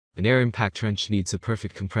An air impact wrench needs a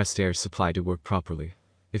perfect compressed air supply to work properly.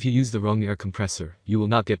 If you use the wrong air compressor, you will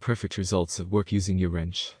not get perfect results at work using your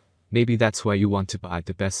wrench. Maybe that's why you want to buy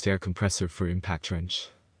the best air compressor for impact wrench.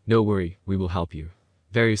 No worry, we will help you.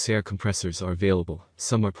 Various air compressors are available,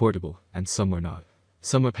 some are portable, and some are not.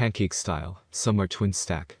 Some are pancake style, some are twin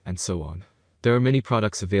stack, and so on. There are many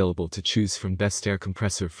products available to choose from. Best air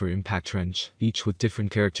compressor for impact wrench, each with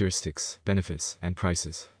different characteristics, benefits, and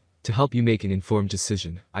prices. To help you make an informed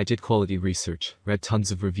decision, I did quality research, read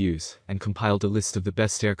tons of reviews, and compiled a list of the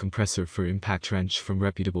best air compressor for impact wrench from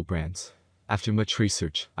reputable brands. After much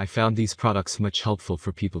research, I found these products much helpful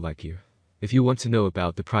for people like you. If you want to know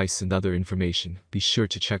about the price and other information, be sure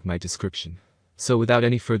to check my description. So without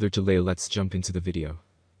any further delay, let's jump into the video.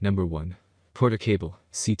 Number 1. Porter Cable,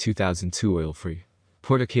 C2002 Oil-Free.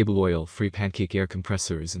 Porter Cable Oil-Free Pancake Air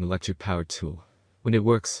Compressor is an electric-powered tool. When it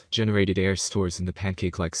works, generated air stores in the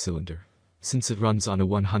pancake-like cylinder. Since it runs on a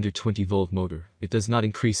 120-volt motor, it does not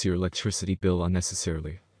increase your electricity bill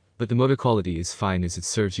unnecessarily. But the motor quality is fine as it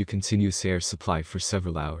serves you continuous air supply for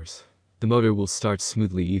several hours. The motor will start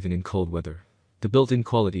smoothly even in cold weather. The built-in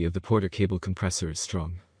quality of the Porter Cable compressor is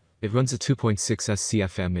strong. It runs a 2.6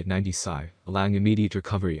 SCFM at 90 psi, allowing immediate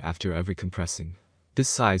recovery after every compressing. This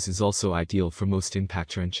size is also ideal for most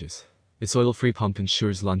impact wrenches. Its oil-free pump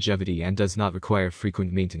ensures longevity and does not require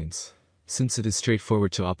frequent maintenance. Since it is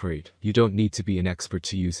straightforward to operate, you don't need to be an expert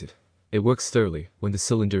to use it. It works thoroughly. When the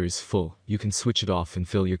cylinder is full, you can switch it off and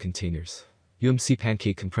fill your containers. UMC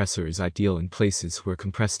Pancake Compressor is ideal in places where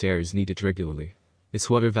compressed air is needed regularly. Its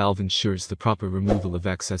water valve ensures the proper removal of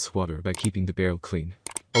excess water by keeping the barrel clean.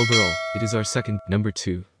 Overall, it is our second. Number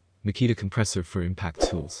 2. Makita Compressor for impact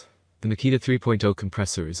tools. The Makita 3.0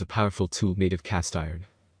 compressor is a powerful tool made of cast iron.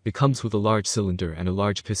 It comes with a large cylinder and a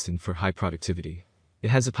large piston for high productivity. It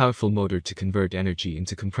has a powerful motor to convert energy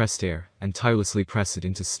into compressed air and tirelessly press it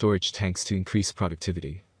into storage tanks to increase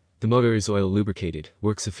productivity. The motor is oil lubricated,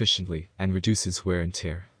 works efficiently, and reduces wear and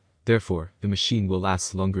tear. Therefore, the machine will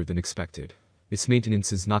last longer than expected. Its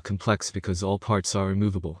maintenance is not complex because all parts are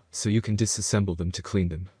removable, so you can disassemble them to clean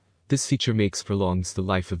them. This feature prolongs the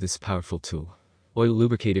life of this powerful tool. Oil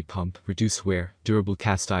lubricated pump, reduce wear, durable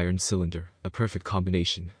cast iron cylinder, a perfect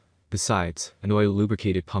combination. Besides, an oil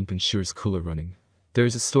lubricated pump ensures cooler running. There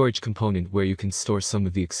is a storage component where you can store some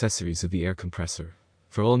of the accessories of the air compressor.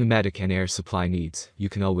 For all pneumatic and air supply needs, you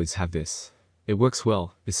can always have this. It works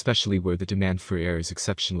well, especially where the demand for air is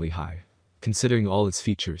exceptionally high. Considering all its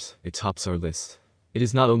features, it tops our list. It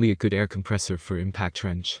is not only a good air compressor for impact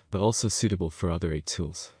wrench, but also suitable for other 8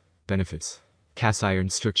 tools. Benefits. Cast iron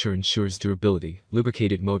structure ensures durability,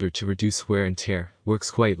 lubricated motor to reduce wear and tear, works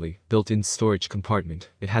quietly, built-in storage compartment.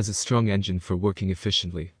 It has a strong engine for working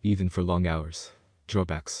efficiently, even for long hours.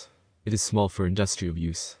 Drawbacks. It is small for industrial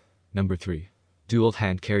use. Number 3. Dual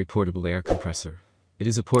hand carry portable air compressor. It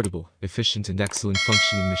is a portable, efficient and excellent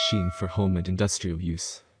functioning machine for home and industrial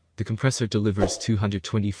use. The compressor delivers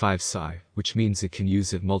 225 psi, which means it can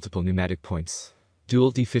use at multiple pneumatic points.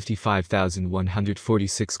 Dual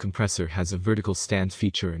D55146 compressor has a vertical stand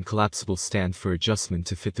feature and collapsible stand for adjustment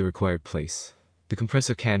to fit the required place. The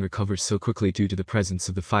compressor can recover so quickly due to the presence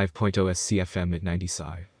of the 5.0 SCFM at 90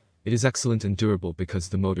 psi. It is excellent and durable because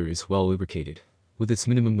the motor is well lubricated. With its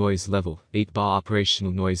minimum noise level, 8 bar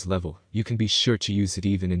operational noise level, you can be sure to use it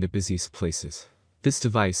even in the busiest places. This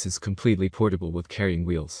device is completely portable with carrying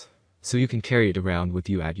wheels, so you can carry it around with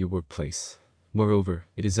you at your workplace. Moreover,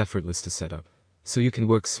 it is effortless to set up, so you can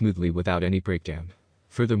work smoothly without any breakdown.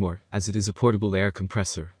 Furthermore, as it is a portable air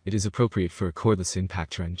compressor, it is appropriate for a cordless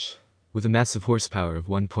impact wrench. With a massive horsepower of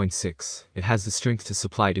 1.6, it has the strength to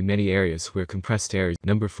supply to many areas where compressed air is.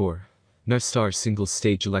 Number 4. Northstar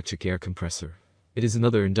Single-Stage Electric Air Compressor. It is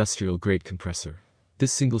another industrial-grade compressor.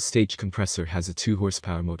 This single-stage compressor has a 2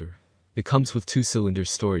 horsepower motor. It comes with 2-cylinder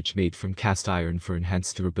storage made from cast iron for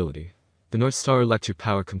enhanced durability. The Northstar electric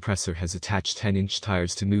power compressor has attached 10-inch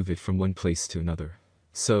tires to move it from one place to another.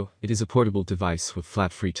 So, it is a portable device with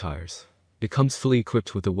flat-free tires. It comes fully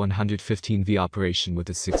equipped with a 115V operation with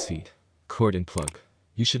a 6-feet cord and plug.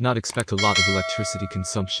 You should not expect a lot of electricity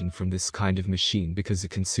consumption from this kind of machine because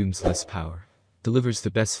it consumes less power. Delivers the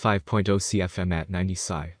best 5.0 CFM at 90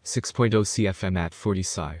 psi, 6.0 CFM at 40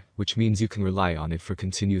 psi, which means you can rely on it for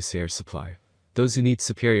continuous air supply. Those who need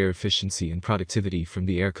superior efficiency and productivity from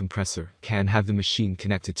the air compressor can have the machine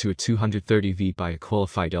connected to a 230V by a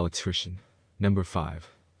qualified electrician. Number 5.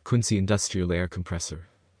 Quincy Industrial Air Compressor.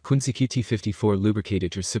 Quincy QT54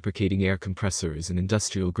 Lubricated Reciprocating Air Compressor is an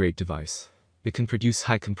industrial-grade device. It can produce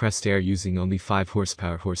high compressed air using only 5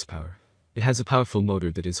 horsepower. It has a powerful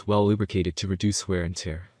motor that is well lubricated to reduce wear and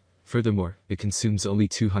tear. Furthermore, it consumes only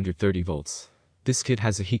 230 volts. This kit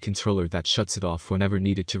has a heat controller that shuts it off whenever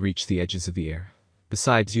needed to reach the edges of the air.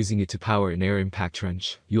 Besides using it to power an air impact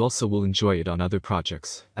wrench, you also will enjoy it on other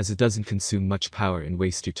projects, as it doesn't consume much power and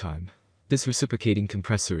waste your time. This reciprocating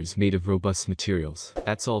compressor is made of robust materials.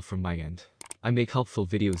 That's all from my end. I make helpful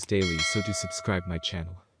videos daily, so do subscribe my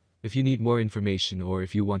channel. If you need more information or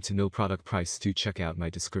if you want to know product price, do check out my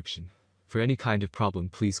description. For any kind of problem,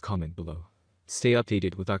 please comment below. Stay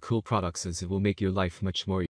updated with our cool products, as it will make your life much more easier.